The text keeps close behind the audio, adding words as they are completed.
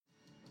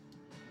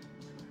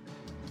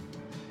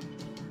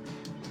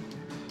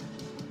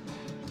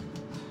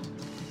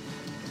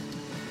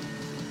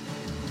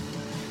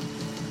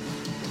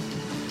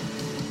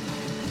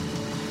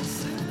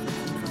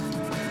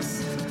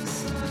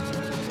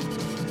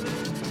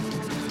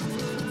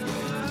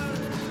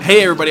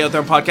Hey everybody out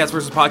there on Podcast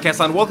vs. Podcast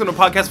Land. Welcome to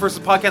Podcast vs.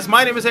 Podcast.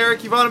 My name is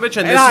Eric Ivanovich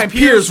and this I'm is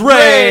Piers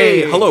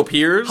Ray. Hello,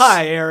 Piers.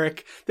 Hi,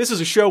 Eric. This is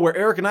a show where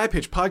Eric and I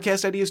pitch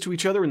podcast ideas to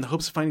each other in the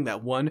hopes of finding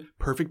that one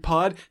perfect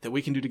pod that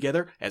we can do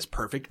together as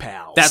perfect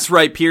pals. That's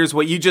right, Piers.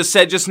 What you just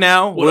said just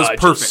now was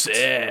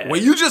perfect.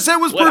 What you just said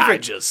was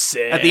perfect.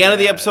 At the end of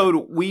the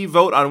episode, we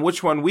vote on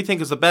which one we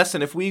think is the best,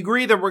 and if we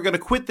agree, then we're going to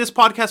quit this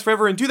podcast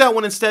forever and do that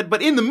one instead.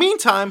 But in the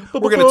meantime,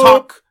 we're going to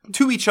talk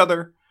to each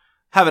other,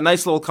 have a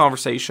nice little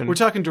conversation. We're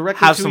talking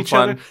directly to each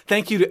other.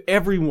 Thank you to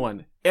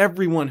everyone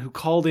who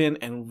called in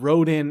and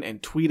wrote in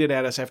and tweeted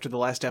at us after the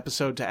last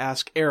episode to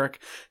ask Eric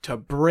to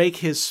break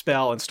his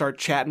spell and start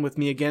chatting with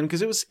me again,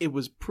 because it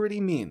was pretty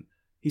mean.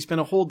 He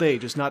spent a whole day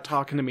just not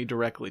talking to me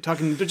directly,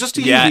 talking just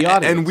to you, the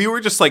audience. And we were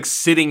just like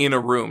sitting in a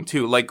room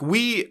too. Like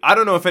I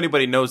don't know if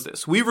anybody knows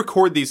this. We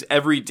record these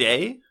every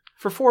day.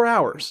 For 4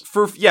 hours.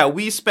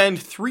 We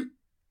spend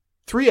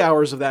 3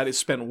 hours of that is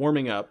spent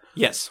warming up.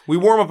 Yes. We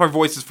warm up our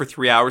voices for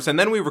 3 hours, and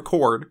then we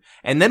record,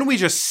 and then we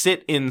just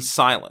sit in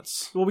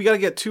silence. Well, we got to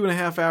get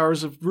 2.5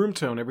 hours of room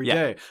tone every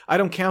day. I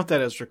don't count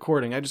that as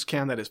recording. I just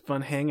count that as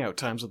fun hangout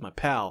times with my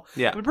pal.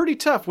 Yeah. But pretty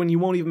tough when you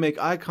won't even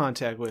make eye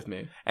contact with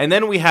me. And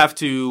then we have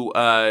to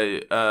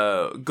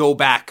go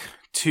back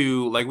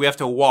to, like, we have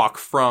to walk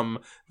from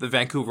the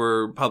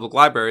Vancouver Public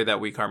Library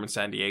that we Carmen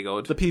San Diego.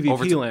 The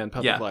PvP Land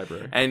Public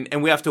Library.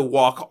 And we have to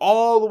walk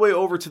all the way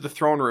over to the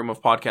throne room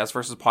of Podcast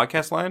versus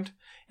Podcast Land.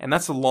 And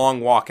that's a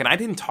long walk. And I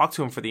didn't talk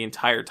to him for the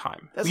entire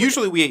time.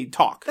 Usually we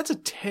talk. That's a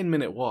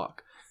 10-minute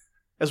walk.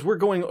 As we're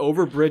going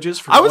over bridges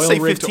from oil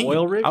rig to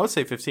oil rig. I would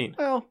say 15.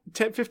 Well,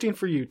 15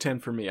 for you, 10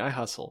 for me. I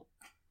hustle.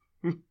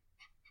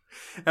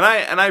 And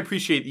I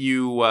appreciate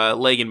you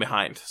lagging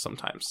behind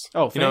sometimes.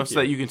 Oh, thank you. So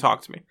that you can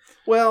talk to me.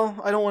 Well,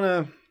 I don't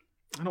want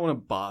to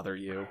bother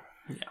you.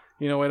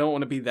 Yeah. I don't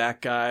want to be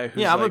that guy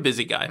who's I'm a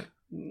busy guy.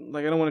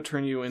 Like, I don't want to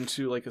turn you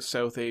into like a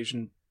South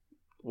Asian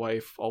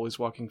wife always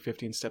walking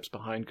 15 steps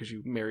behind because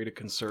you married a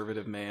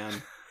conservative man.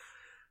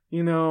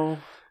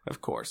 Of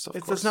course.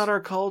 That's not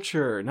our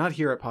culture. Not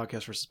here at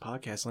Podcast versus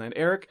Podcast Land.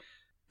 Eric,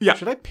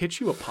 should I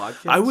pitch you a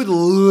podcast? I would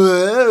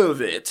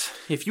love it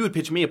if you would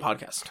pitch me a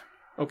podcast.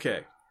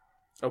 Okay.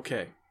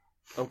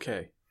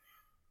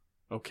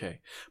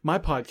 My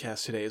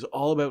podcast today is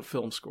all about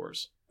film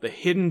scores, the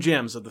hidden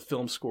gems of the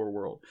film score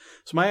world.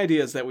 So my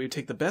idea is that we would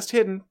take the best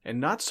hidden and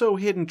not so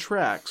hidden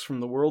tracks from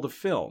the world of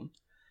film,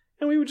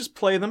 and we would just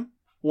play them,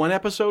 one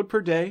episode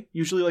per day,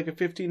 usually like a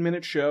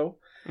 15-minute show.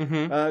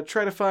 Mm-hmm.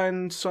 Try to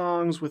find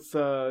songs with,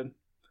 no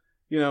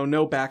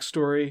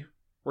backstory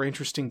or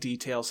interesting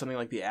details, something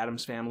like the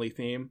Addams Family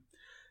theme.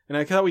 And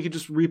I thought we could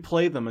just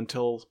replay them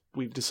until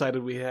we've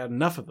decided we had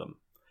enough of them.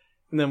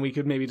 And then we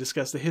could maybe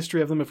discuss the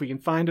history of them if we can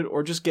find it,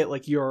 or just get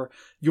like your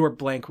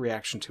blank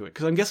reaction to it.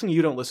 Because I'm guessing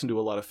you don't listen to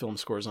a lot of film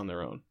scores on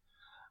their own.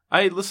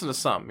 I listen to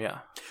some, yeah.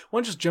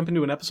 Want to just jump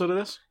into an episode of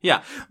this?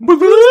 Yeah.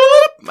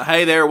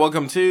 Hey there,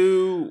 welcome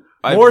to...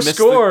 More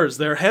scores,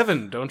 they're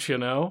heaven, don't you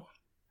know?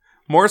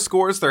 More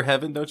scores, they're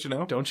heaven, don't you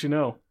know? Don't you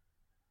know?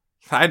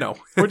 I know.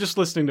 We're just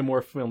listening to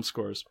more film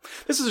scores.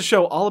 This is a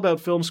show all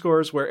about film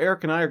scores where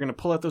Eric and I are going to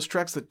pull out those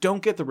tracks that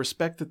don't get the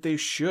respect that they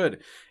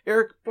should.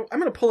 Eric, I'm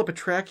going to pull up a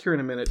track here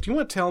in a minute. Do you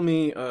want to tell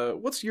me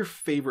what's your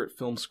favorite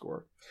film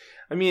score?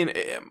 I mean,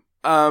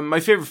 my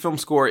favorite film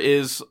score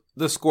is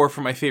the score for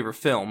my favorite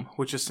film,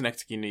 which is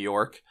Synecdoche, New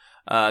York.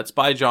 It's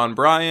by John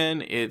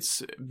Bryan.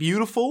 It's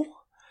beautiful.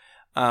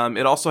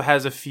 It also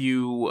has a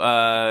few,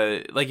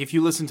 if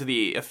you listen to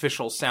the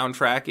official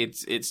soundtrack,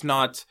 it's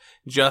not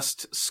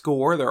just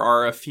score. There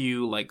are a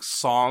few, like,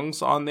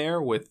 songs on there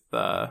with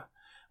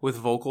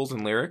vocals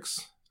and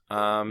lyrics.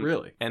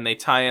 Really? And they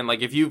tie in,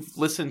 like, if you've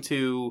listened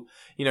to,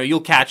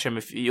 you'll catch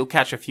a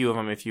few of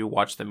them if you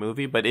watch the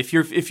movie. But if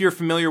you're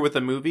familiar with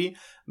the movie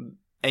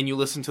and you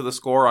listen to the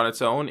score on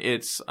its own,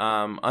 it's,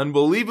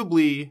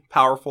 unbelievably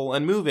powerful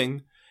and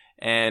moving.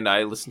 And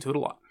I listen to it a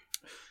lot.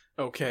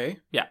 Okay.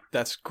 Yeah.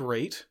 That's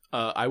great.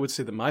 I would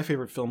say that my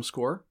favorite film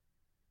score,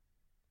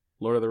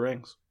 Lord of the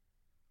Rings.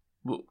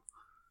 Woo.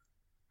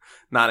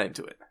 Not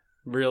into it.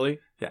 Really?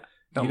 Yeah.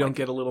 You don't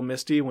get a little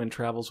misty when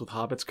Travels with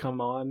Hobbits come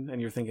on and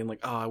you're thinking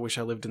like, oh, I wish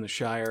I lived in the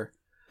Shire.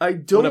 I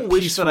don't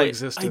wish that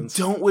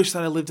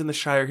I lived in the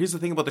Shire. Here's the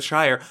thing about the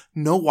Shire.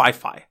 No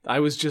Wi-Fi. I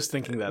was just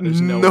thinking that.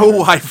 There's no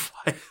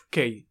Wi-Fi.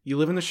 Okay. You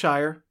live in the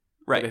Shire.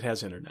 Right. But it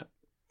has internet.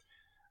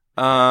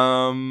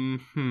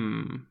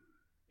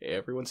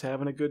 Everyone's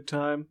having a good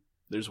time.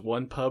 There's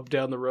one pub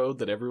down the road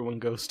that everyone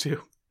goes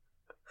to.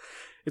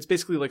 It's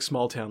basically like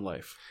small town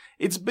life.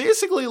 It's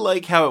basically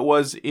like how it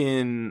was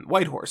in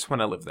Whitehorse when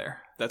I lived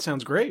there. That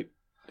sounds great.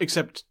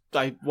 Except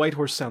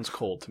Whitehorse sounds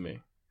cold to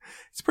me.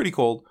 It's pretty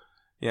cold.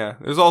 Yeah.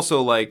 There's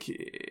also like,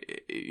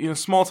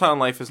 small town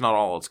life is not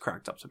all it's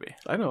cracked up to be.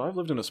 I know. I've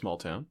lived in a small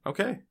town.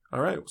 Okay.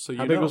 All right. So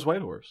how big was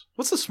Whitehorse?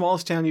 What's the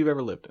smallest town you've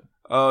ever lived in?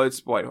 Oh,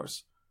 it's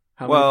Whitehorse.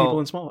 How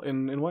many people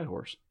in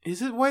Whitehorse?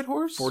 Is it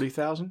Whitehorse?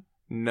 40,000?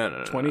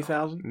 No.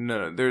 20,000?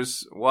 No.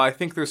 I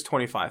think there's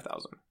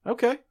 25,000.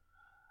 Okay.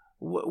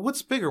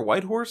 What's bigger,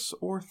 Whitehorse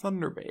or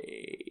Thunder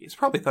Bay? It's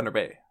probably Thunder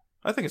Bay.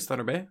 I think it's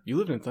Thunder Bay. You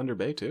lived in Thunder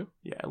Bay, too?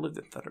 Yeah, I lived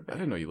in Thunder I Bay.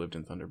 didn't know you lived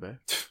in Thunder Bay.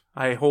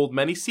 I hold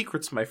many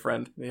secrets, my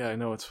friend. Yeah, I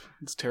know.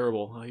 It's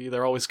terrible.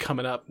 They're always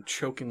coming up and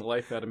choking the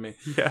life out of me.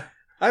 Yeah.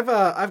 I've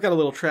got a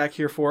little track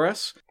here for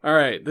us. All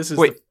right, this is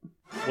Wait.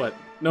 What?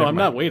 No, Never I'm mind.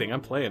 not waiting.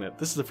 I'm playing it.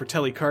 This is the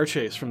Fratelli car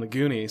chase from the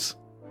Goonies.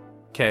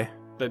 Okay.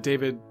 That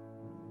David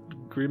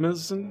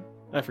Grimazon?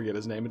 I forget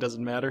his name. It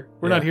doesn't matter.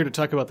 We're Yeah. not here to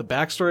talk about the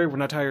backstory. We're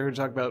not here to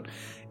talk about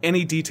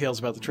any details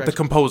about the tracks. The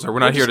composer. We're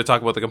not here to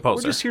talk about the We're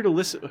composer. just here to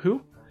listen.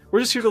 Who? We're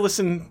just here to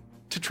listen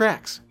to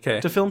tracks, Okay.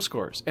 to film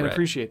scores, and Right.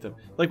 appreciate them.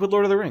 Like with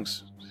Lord of the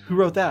Rings. Who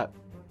wrote that?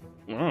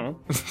 I don't know.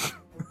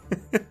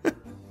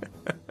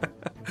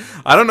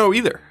 I don't know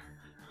either.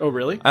 Oh,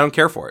 really? I don't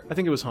care for it. I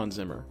think it was Hans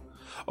Zimmer.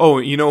 Oh,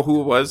 you know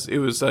who it was? It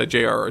was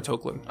J.R.R.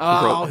 Tolkien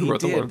who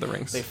wrote he The did. Lord of the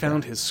Rings. They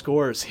found his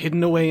scores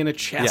hidden away in a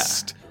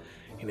chest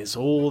in his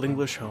old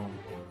English home.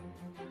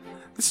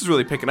 This is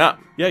really picking up.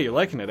 Yeah, you're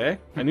liking it, eh?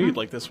 I knew you'd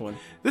like this one.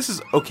 This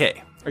is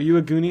okay. Are you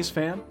a Goonies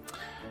fan?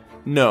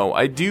 No,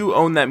 I do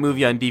own that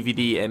movie on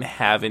DVD and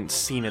haven't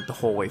seen it the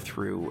whole way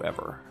through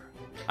ever.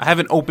 I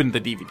haven't opened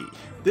the DVD.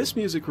 This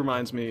music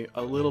reminds me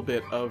a little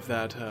bit of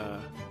that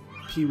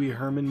Pee Wee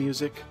Herman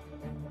music.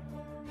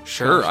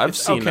 Sure, I've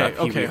seen okay,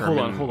 Pee Wee hold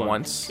Herman on.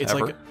 once. It's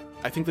ever. like,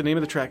 I think the name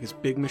of the track is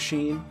Big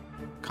Machine,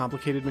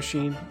 Complicated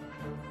Machine,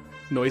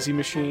 Noisy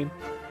Machine.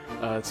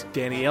 It's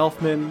Danny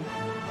Elfman.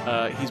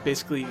 He's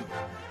basically...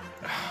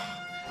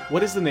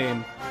 What is the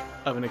name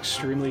of an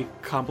extremely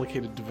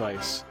complicated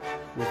device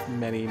with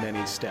many,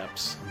 many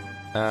steps?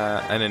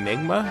 An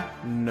Enigma?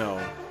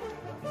 No.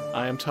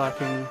 I am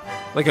talking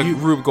Like a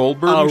Rube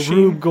Goldberg a machine?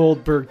 Rube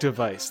Goldberg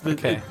device.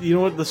 Okay. You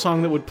know what the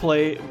song that would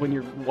play when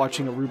you're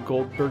watching a Rube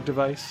Goldberg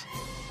device?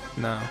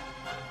 No.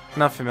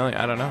 Not familiar.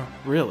 I don't know.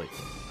 Really?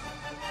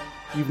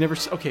 You've never...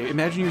 Okay,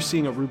 imagine you're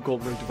seeing a Rube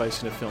Goldberg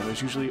device in a film.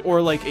 There's usually...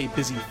 Or like a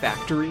busy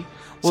factory.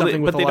 Well,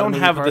 something with but they a lot of don't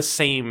moving have the parts.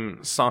 same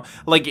song.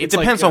 Like, it It's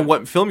like, depends on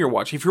what film you're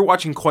watching. If you're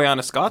watching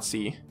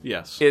Koyaanisqatsi,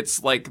 Yes.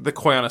 it's like the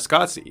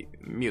Koyaanisqatsi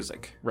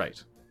music,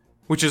 Right.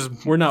 which is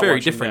We're not very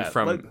watching different that.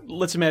 from...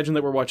 Let's imagine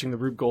that we're watching the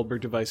Rube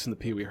Goldberg device in the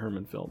Pee Wee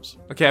Herman films.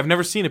 Okay, I've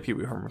never seen a Pee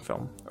Wee Herman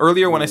film.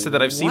 Earlier, when I said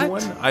that I've seen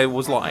What? one, I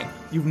was lying.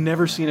 You've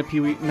never seen a Pee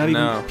Wee... Not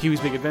No. even Pee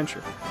Wee's Big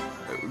Adventure.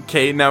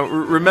 Okay, now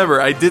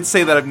remember, I did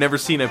say that I've never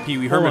seen a Pee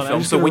Wee Herman on, I'm film.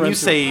 just So gonna when run you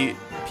say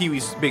Pee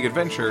Wee's Big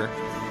Adventure,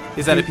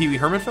 is that a Pee Wee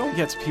Herman film?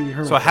 Yeah, it's Pee Wee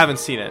Herman. So I haven't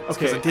seen it.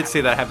 Because Okay. I did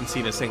say that I haven't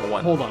seen a single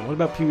one. Hold on. What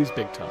about Pee Wee's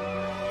Big Top?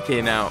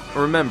 Okay, now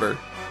remember,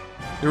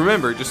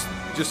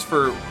 just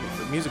for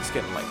the music's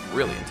getting like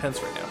really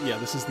intense right now. Yeah,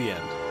 this is the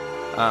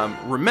end.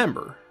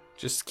 Remember,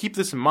 just keep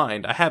this in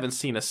mind. I haven't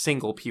seen a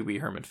single Pee Wee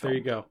Herman film. There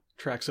you go.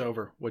 Track's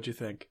over. What'd you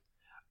think?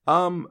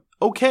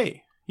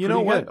 Okay. You know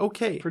Pretty what? good.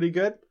 Okay. Pretty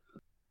good?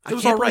 It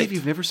was I can't all right. believe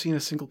you've never seen a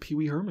single Pee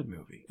Wee Herman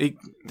movie. It-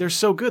 They're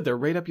so good. They're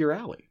right up your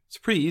alley. it's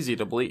pretty easy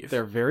to believe.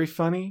 They're very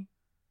funny.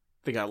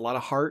 They got a lot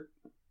of heart.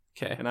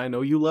 Okay. And I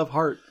know you love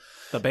Heart,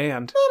 the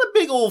band. Not a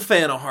big old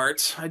fan of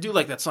Hearts. I do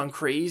like that song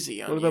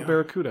 "Crazy" on What about You.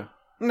 Barracuda?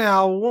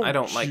 Now, won't I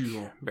don't like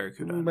you?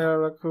 Barracuda.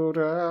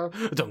 Barracuda.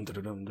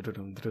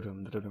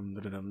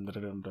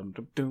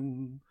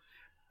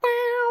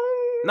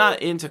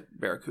 Not into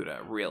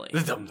Barracuda, really.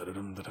 I'll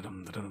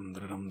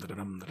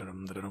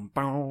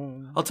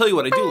tell you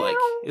what I do like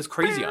is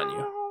 "Crazy on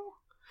You."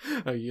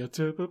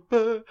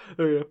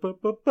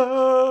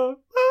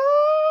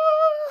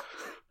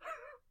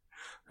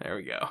 There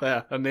we go.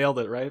 Yeah, I nailed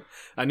it, right?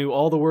 I knew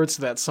all the words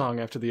to that song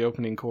after the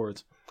opening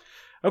chords.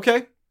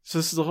 Okay, so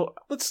this is the whole...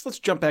 Let's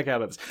jump back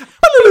out of this.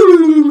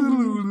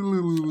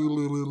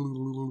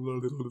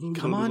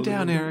 Come on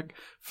down, Eric.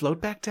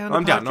 Float back down. to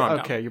I'm down, no, podca- I'm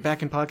down. Okay, you're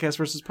back in podcast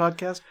versus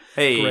podcast.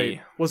 Hey.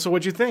 Great. Well, so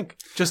what'd you think?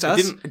 Just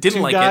us, didn't two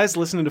like guys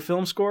listening to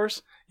film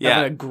scores, Yeah.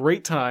 having a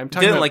great time.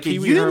 Talking Didn't about like it. Pee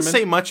You Wee didn't Herman.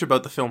 say much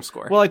about the film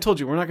score. Well, I told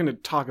you we're not going to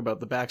talk about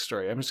the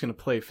backstory. I'm just going to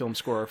play film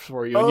score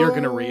for you, and you're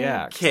going to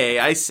react. Okay,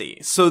 I see.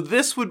 So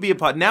this would be a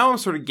pod. Now I'm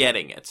sort of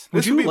getting it. Would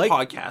This you would be like- a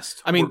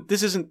podcast. I mean,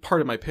 this isn't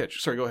part of my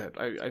pitch. Sorry, go ahead.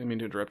 I didn't mean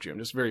to interrupt you. I'm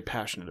just very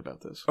passionate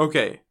about this.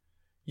 Okay.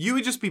 You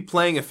would just be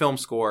playing a film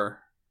score,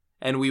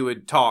 and we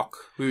would talk.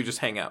 We would just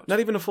hang out.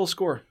 Not even a full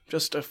score,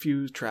 just a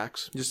few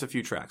tracks. Just a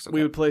few tracks. Okay.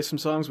 We would play some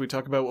songs. We'd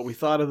talk about what we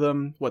thought of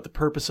them, what the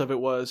purpose of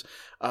it was.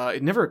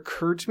 It never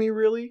occurred to me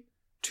really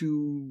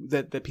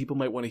that people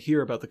might want to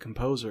hear about the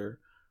composer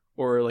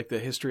or like the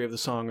history of the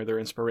song or their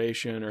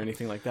inspiration or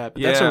anything like that.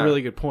 But that's a Yeah.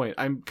 really good point.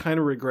 I'm kind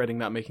of regretting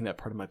not making that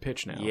part of my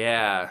pitch now.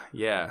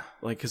 Yeah.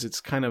 Like, because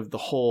it's kind of the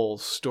whole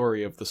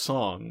story of the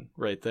song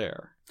right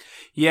there.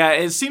 Yeah,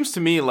 it seems to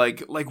me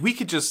like we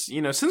could just,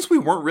 since we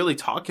weren't really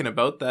talking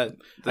about the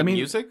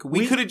music,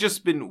 we could have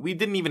just been, we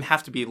didn't even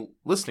have to be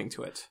listening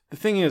to it. The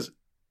thing is,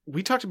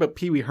 we talked about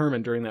Pee Wee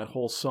Herman during that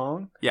whole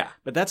song, Yeah.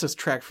 but that's a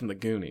track from the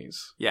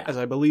Goonies. Yeah. As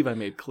I believe I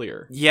made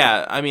clear.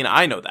 Yeah, I mean,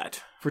 I know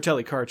that.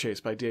 Fratelli Car Chase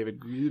by David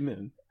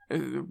Greenman.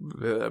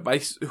 By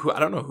who, I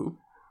don't know who.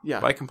 Yeah.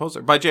 By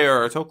composer. By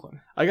J.R.R.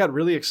 Tolkien. I got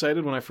really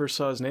excited when I first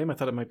saw his name. I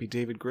thought it might be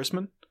David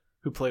Grisman,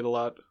 who played a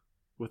lot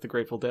with the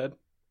Grateful Dead,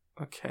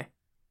 Okay.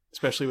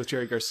 especially with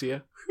Jerry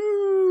Garcia.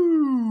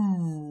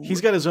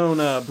 He's got his own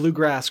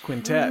bluegrass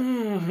quintet.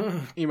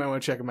 You might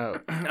want to check him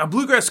out. A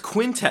bluegrass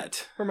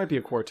quintet. Or it might be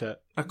a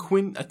quartet. A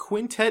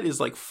quintet is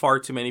like far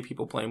too many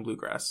people playing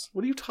bluegrass.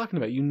 What are you talking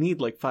about? You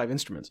need like 5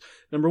 instruments.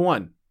 Number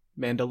 1,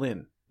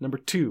 mandolin. Number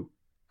 2,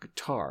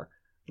 guitar.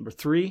 Number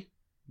 3,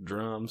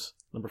 drums.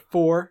 Number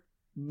 4,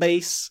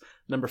 bass.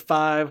 Number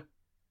 5,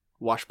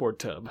 washboard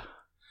tub.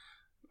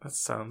 That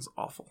sounds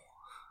awful.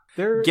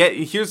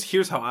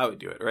 Here's how I would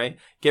do it, right?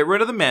 Get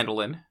rid of the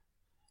mandolin.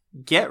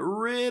 Get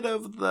rid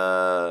of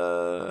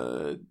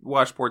the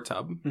washboard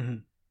tub. Mm-hmm.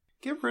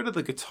 Get rid of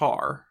the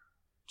guitar.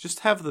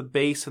 Just have the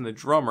bass and the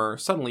drummer.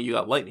 Suddenly you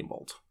got lightning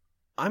bolt.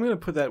 I'm going to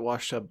put that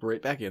wash tub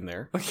right back in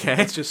there. Okay.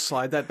 Let's just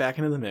slide that back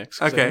into the mix.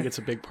 Because I think it's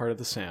a big part of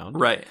the sound.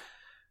 Right.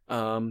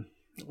 The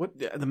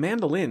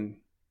mandolin,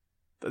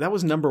 that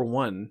was number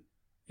 1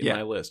 in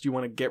my list. You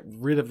want to get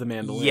rid of the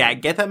mandolin. Yeah,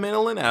 get that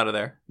mandolin out of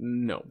there.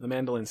 No, the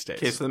mandolin stays.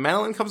 Okay, so the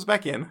mandolin comes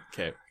back in.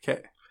 Okay.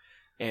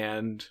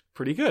 And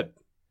pretty good.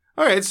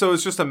 All right, so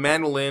it's just a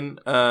mandolin,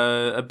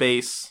 a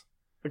bass,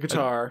 a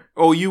guitar.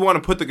 You want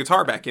to put the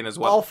guitar back in as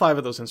well. All 5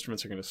 of those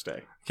instruments are going to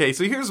stay. Okay,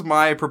 so here's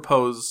my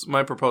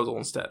proposal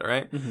instead, all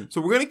right? Mm-hmm. So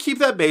we're going to keep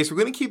that bass. We're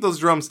going to keep those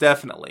drums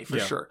definitely, for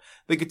sure.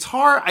 The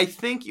guitar, I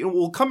think,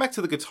 we'll come back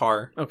to the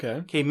guitar.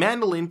 Okay,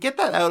 mandolin, get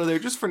that out of there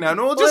just for now.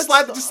 No, just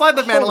slide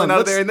the mandolin out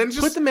of there and then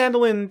just... Put the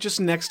mandolin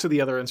just next to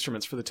the other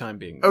instruments for the time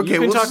being. Okay,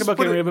 you can talk about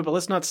getting rid of it, but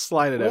let's not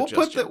slide it out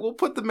just yet. We'll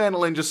put the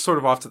mandolin just sort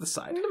of off to the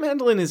side. The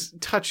mandolin is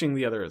touching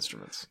the other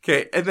instruments.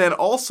 Okay, and then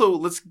also,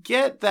 let's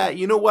get that...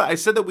 You know what? I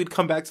said that we'd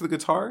come back to the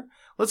guitar.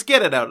 Let's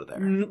get it out of there.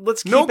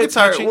 Let's keep no it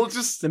guitar. touching. We'll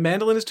just... The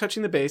mandolin is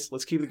touching the bass.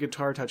 Let's keep the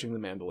guitar touching the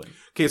mandolin.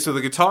 Okay, so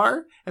the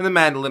guitar and the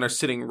mandolin are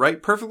sitting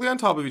right perfectly on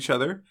top of each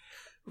other.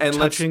 And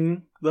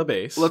touching the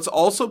bass. Let's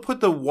also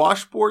put the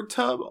washboard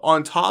tub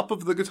on top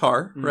of the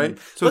guitar, right?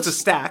 So it's a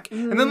stack.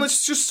 And then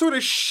let's just sort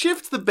of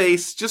shift the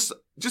bass, just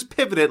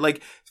pivot it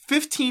like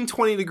 15,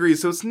 20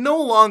 degrees. So it's no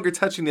longer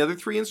touching the other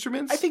 3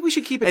 instruments. I think we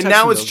should keep it and touching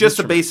now it's just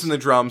the bass and the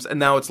drums. And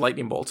now it's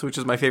Lightning Bolt, which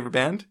is my favorite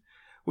band.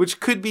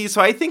 Which could be...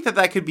 So I think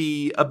that could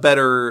be a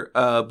better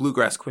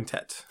bluegrass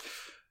quintet.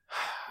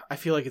 I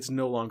feel like it's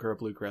no longer a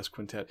bluegrass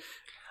quintet.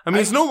 I mean,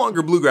 it's no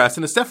longer bluegrass,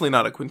 and it's definitely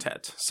not a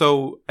quintet.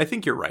 So I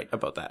think you're right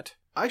about that.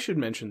 I should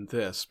mention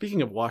this.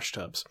 Speaking of wash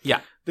tubs,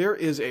 there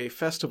is a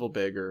festival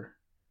beggar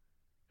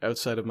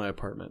outside of my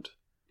apartment,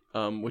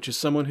 which is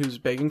someone who's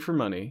begging for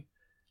money,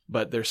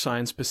 but their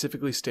sign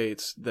specifically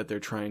states that they're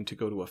trying to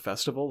go to a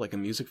festival, like a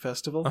music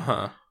festival.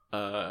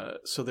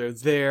 So they're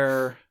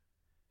there.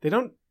 They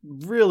don't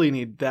really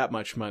need that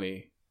much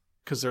money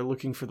because they're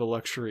looking for the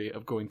luxury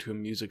of going to a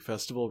music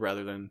festival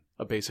rather than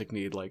a basic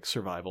need like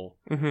survival,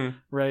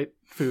 right?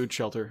 Food,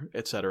 shelter,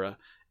 etc.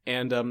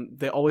 And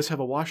they always have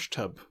a wash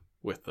tub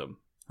with them.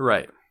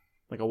 Right.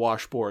 Like a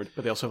washboard,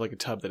 but they also have like a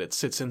tub that it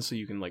sits in so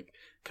you can like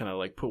kind of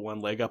like put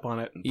one leg up on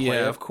it and play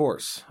it. Of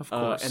course.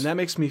 And that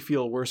makes me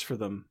feel worse for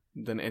them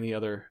than any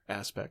other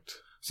aspect.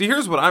 See,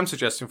 here's what I'm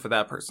suggesting for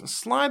that person.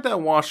 Slide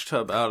that wash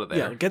tub out of there.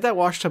 Yeah, get that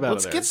wash tub out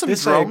of there. Let's get some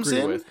drums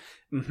in.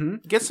 Mm-hmm.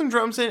 Get some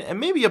drums in and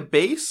maybe a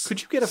bass.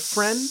 Could you get a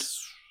friend?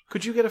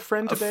 Could you get a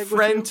friend to beg with you? A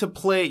friend to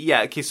play.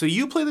 Yeah, okay, so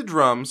you play the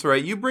drums,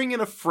 right? You bring in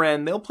a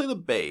friend. They'll play the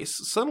bass.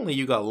 Suddenly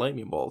you got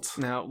lightning bolts.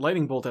 Now,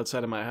 lightning bolt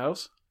outside of my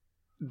house,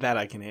 that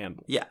I can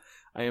handle. Yeah.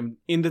 I am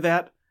into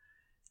that.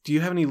 Do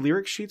you have any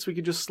lyric sheets we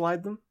could just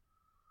slide them?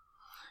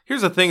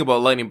 Here's the thing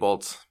about lightning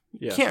bolts.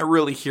 Yeah. You can't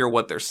really hear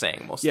what they're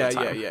saying most of the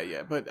time.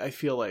 Yeah. But I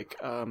feel like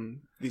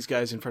these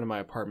guys in front of my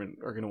apartment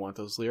are going to want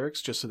those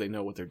lyrics just so they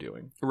know what they're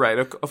doing. Right,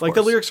 of course. Like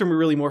the lyrics are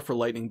really more for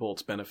lightning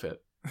bolt's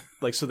benefit.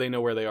 Like so they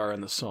know where they are in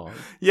the song.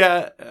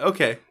 Yeah,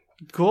 okay.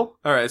 Cool?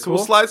 All right, so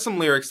we'll slide some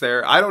lyrics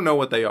there. I don't know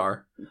what they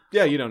are.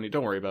 Yeah, you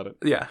don't worry about it.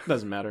 Yeah.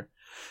 Doesn't matter.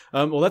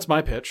 Well, that's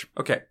my pitch.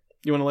 Okay.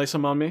 You want to lay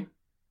some on me?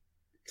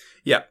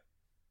 Yeah.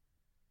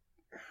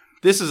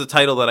 This is a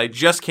title that I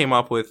just came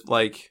up with,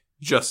 like,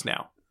 just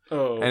now. Oh,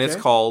 okay. And it's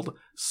called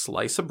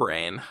Slice of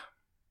Brain.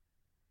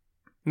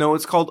 No,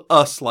 it's called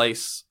A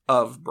Slice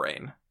of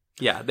Brain.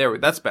 Yeah,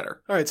 that's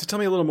better. All right, so tell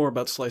me a little more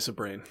about Slice of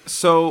Brain.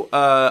 So,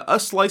 A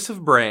Slice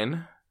of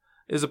Brain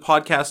is a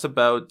podcast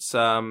about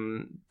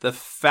the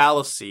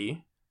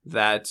fallacy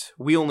that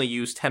we only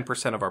use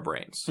 10% of our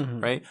brains,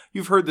 right?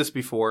 You've heard this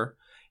before.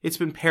 It's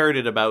been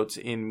parroted about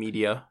in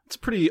media. It's a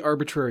pretty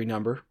arbitrary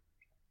number.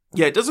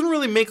 Yeah, it doesn't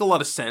really make a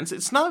lot of sense.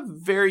 It's not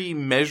very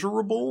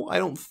measurable, I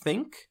don't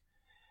think.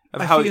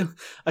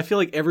 I feel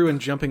like everyone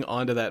jumping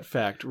onto that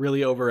fact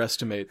really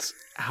overestimates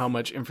how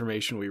much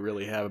information we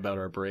really have about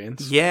our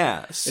brains.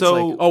 Yeah,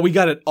 so... It's like, we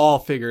got it all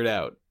figured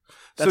out.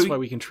 That's why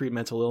we can treat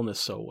mental illness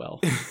so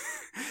well.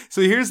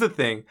 So here's the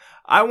thing.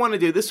 I want to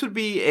do... This would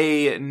be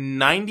a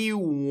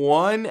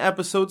 91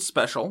 episode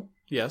special.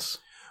 Yes.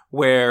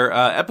 Where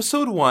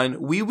episode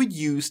 1, we would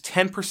use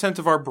 10%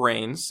 of our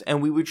brains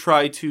and we would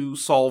try to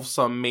solve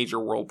some major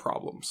world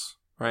problems.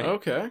 Right?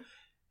 Okay.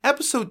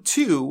 Episode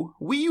 2,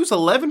 we use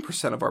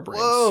 11% of our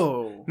brains.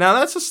 Whoa. Now,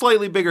 that's a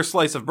slightly bigger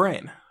slice of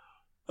brain.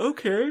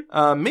 Okay.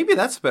 Maybe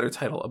that's a better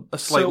title, a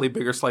slightly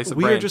bigger slice of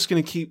brain. We're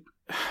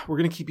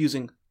going to keep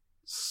using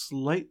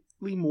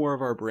slightly more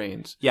of our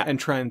brains. Yeah. And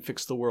try and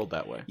fix the world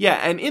that way. Yeah,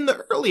 and in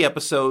the early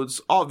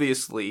episodes,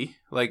 obviously,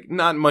 like,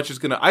 not much is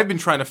gonna... I've been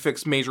trying to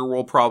fix major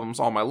world problems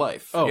all my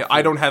life. Oh, yeah,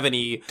 I don't have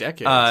any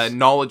decades.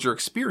 knowledge or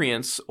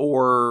experience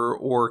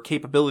or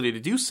capability to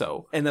do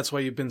so. And that's why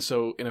you've been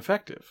so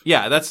ineffective.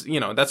 Yeah,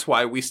 that's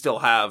why we still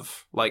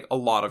have, like, a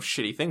lot of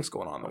shitty things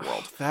going on in the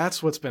world.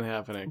 That's what's been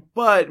happening.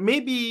 But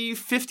maybe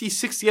 50,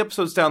 60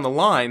 episodes down the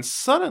line,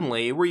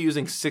 suddenly we're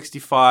using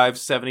 65,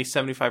 70,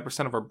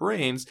 75% of our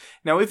brains.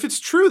 Now, if it's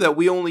true that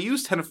we only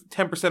use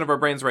 10% of our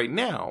brains right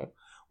now,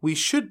 we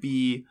should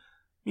be,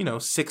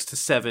 6 to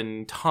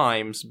 7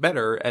 times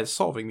better at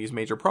solving these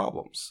major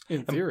problems.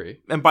 In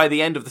theory. And by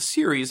the end of the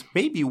series,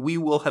 maybe we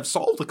will have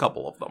solved a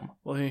couple of them.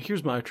 Well,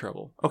 here's my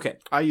trouble. Okay.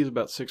 I use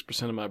about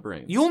 6% of my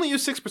brain. You only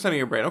use 6% of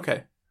your brain.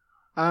 Okay.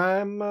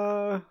 I'm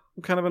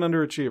kind of an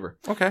underachiever.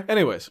 Okay.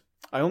 Anyways,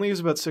 I only use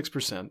about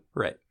 6%.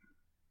 Right.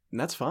 And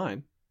that's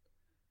fine.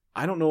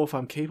 I don't know if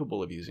I'm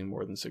capable of using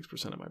more than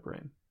 6% of my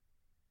brain.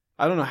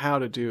 I don't know how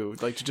to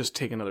to just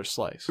take another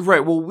slice.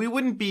 Right. Well, we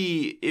wouldn't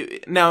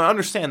be... Now,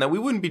 understand that we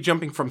wouldn't be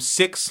jumping from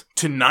 6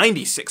 to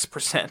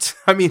 96%.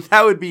 I mean,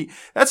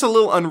 that's a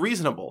little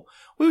unreasonable.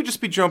 We would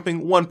just be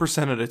jumping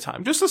 1% at a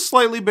time. Just a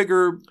slightly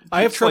bigger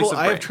I have slice of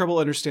brain. I have trouble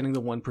understanding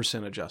the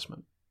 1%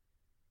 adjustment.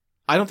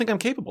 I don't think I'm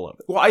capable of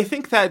it. Well, I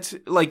think that,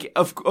 like,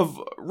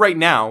 of right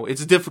now,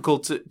 it's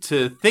difficult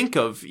to think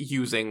of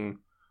using...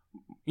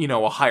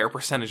 a higher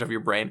percentage of your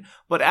brain.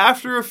 But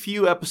after a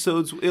few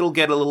episodes, it'll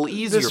get a little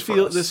easier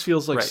for us. This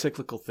feels like right.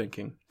 cyclical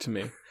thinking to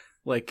me.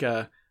 Like,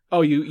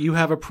 you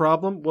have a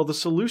problem? Well, the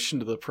solution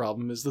to the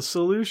problem is the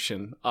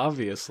solution,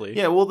 obviously.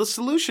 Yeah, well, the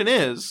solution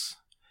is,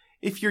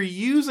 if you're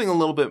using a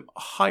little bit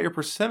higher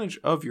percentage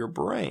of your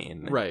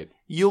brain, right,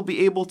 you'll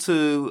be able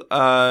to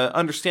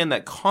understand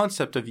that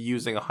concept of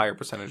using a higher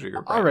percentage of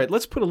your brain. All right,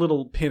 let's put a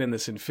little pin in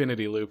this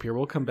infinity loop here.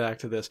 We'll come back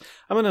to this.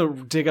 I'm going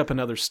to dig up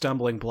another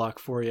stumbling block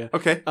for you.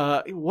 Okay.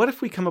 What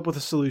if we come up with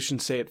a solution,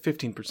 say, at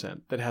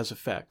 15% that has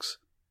effects,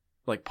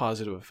 like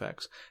positive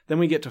effects? Then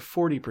we get to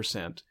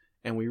 40%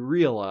 and we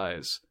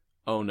realize...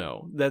 oh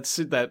no, that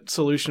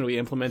solution we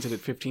implemented at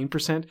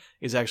 15%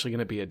 is actually going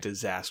to be a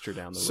disaster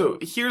down the road. So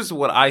here's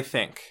what I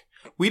think.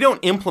 We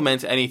don't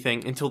implement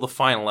anything until the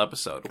final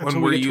episode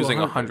when we're using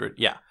 100.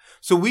 Yeah.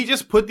 So we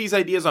just put these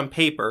ideas on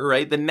paper,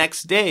 right? The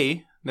next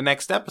day, the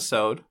next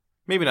episode,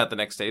 maybe not the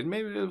next day,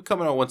 maybe it'll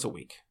come out once a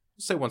week.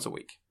 Let's say once a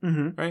week,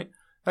 right?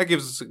 That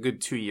gives us a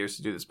good 2 years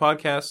to do this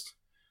podcast.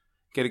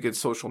 Get a good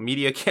social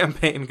media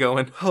campaign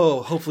going.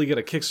 Oh, hopefully get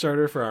a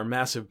Kickstarter for our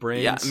massive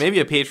brains. Yeah, maybe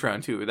a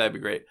Patreon too. That'd be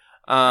great.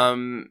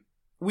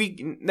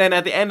 We then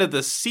at the end of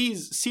the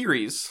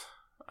series,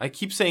 I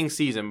keep saying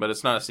season, but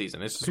it's not a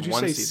season. It's just Could you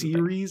one say season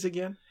series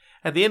again?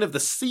 At the end of the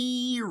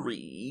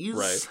series,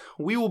 right,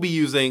 we will be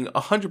using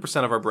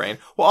 100% of our brain.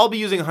 Well, I'll be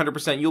using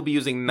 100%. You'll be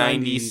using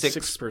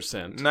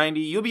 96%. 90.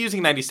 You'll be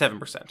using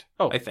 97%.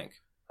 Oh, I think.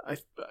 I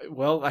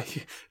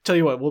tell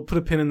you what. We'll put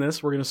a pin in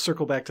this. We're going to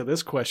circle back to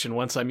this question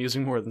once I'm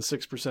using more than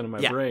 6% of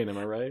my brain. Am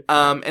I right?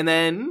 And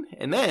then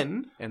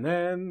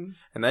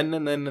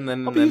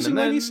I'll be using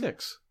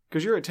 96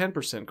 because you're at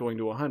 10% going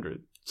to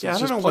 100. So yeah, I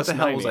don't know what the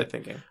hell was I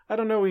thinking. I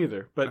don't know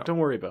either, but don't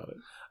worry about it.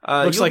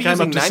 Looks like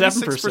I'm up to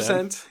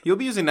 7%. You'll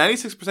be using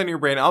 96% of your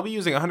brain. I'll be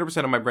using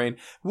 100% of my brain.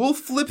 We'll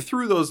flip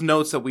through those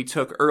notes that we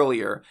took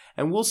earlier,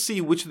 and we'll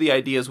see which of the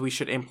ideas we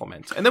should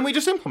implement. And then we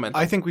just implement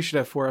them. I think we should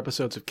have 4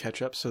 episodes of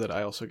catch-up so that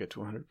I also get to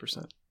 100%.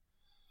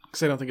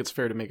 Because I don't think it's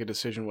fair to make a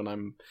decision when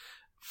I'm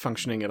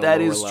functioning at a lower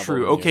level. That is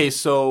true. Okay,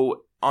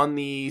 so on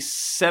the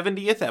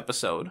 70th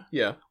episode,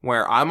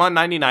 where I'm on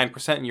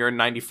 99% and you're at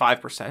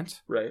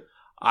 95%, right?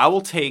 I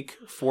will take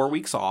 4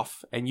 weeks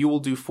off, and you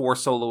will do 4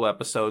 solo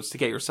episodes to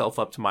get yourself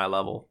up to my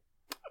level.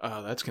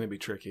 Oh, that's going to be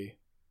tricky.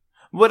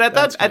 But at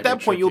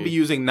that point, you'll be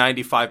using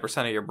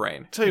 95% of your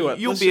brain. Tell you what,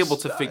 you'll be able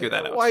to figure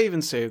that out. Why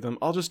even save them?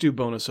 I'll just do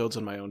bonus-odes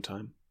on my own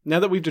time. Now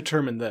that we've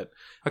determined that,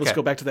 let's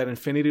go back to that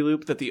infinity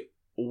loop, that the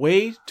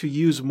way to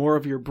use more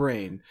of your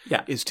brain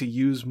is to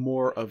use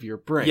more of your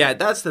brain. Yeah,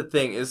 that's the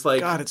thing. Is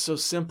like, God, it's so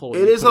simple.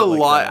 It is a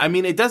lot. I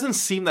mean, it doesn't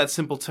seem that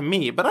simple to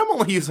me, but I'm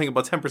only using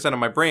about 10% of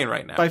my brain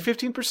right now. By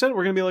 15%,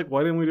 we're going to be like,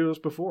 why didn't we do this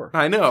before?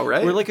 I know,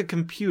 right? We're like a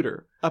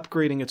computer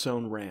upgrading its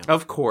own RAM.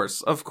 Of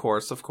course.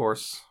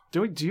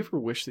 Do you ever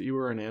wish that you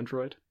were an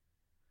android?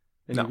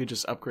 And you could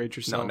just upgrade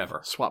yourself? No,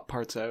 never. Swap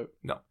parts out?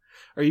 No.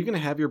 Are you going to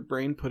have your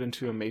brain put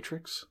into a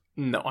matrix?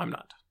 No, I'm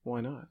not. Why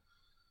not?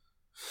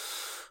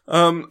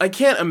 I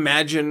can't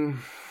imagine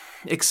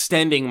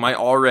extending my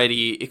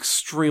already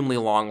extremely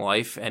long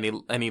life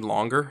any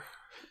longer.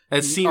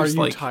 It seems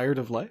like... Are you tired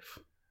of life?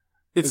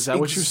 Is that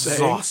what you're saying?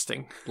 It's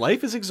exhausting.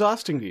 Life is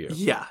exhausting to you?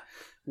 Yeah.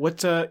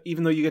 What,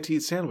 even though you get to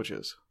eat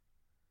sandwiches?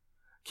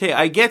 Okay,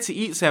 I get to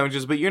eat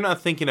sandwiches, but you're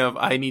not thinking of,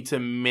 I need to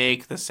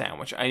make the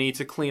sandwich. I need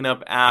to clean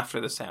up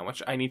after the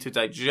sandwich. I need to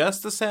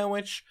digest the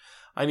sandwich.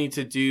 I need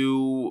to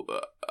do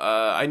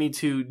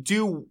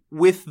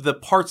with the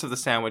parts of the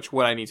sandwich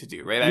what I need to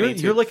do, right?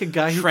 You're like a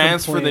guy who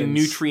transfer the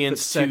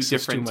nutrients that to sex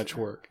different... is too much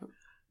work.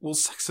 Well,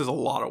 sex is a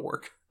lot of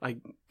work.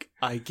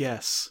 I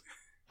guess.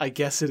 I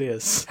guess it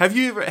is. Have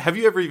you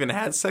ever even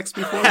had sex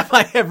before? Have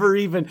I ever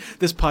even?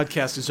 This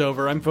podcast is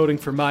over. I'm voting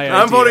for my idea.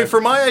 I'm voting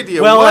for my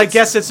idea. Well, what? I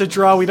guess it's a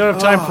draw. We don't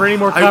have time for any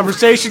more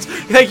conversations.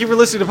 Thank you for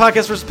listening to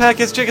Podcast vs.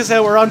 Podcast. Check us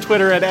out. We're on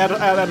Twitter at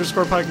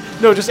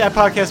 _podcast. No, just at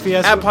Podcast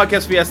VS. At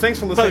Podcast VS. Thanks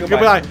for listening.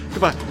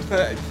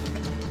 Goodbye.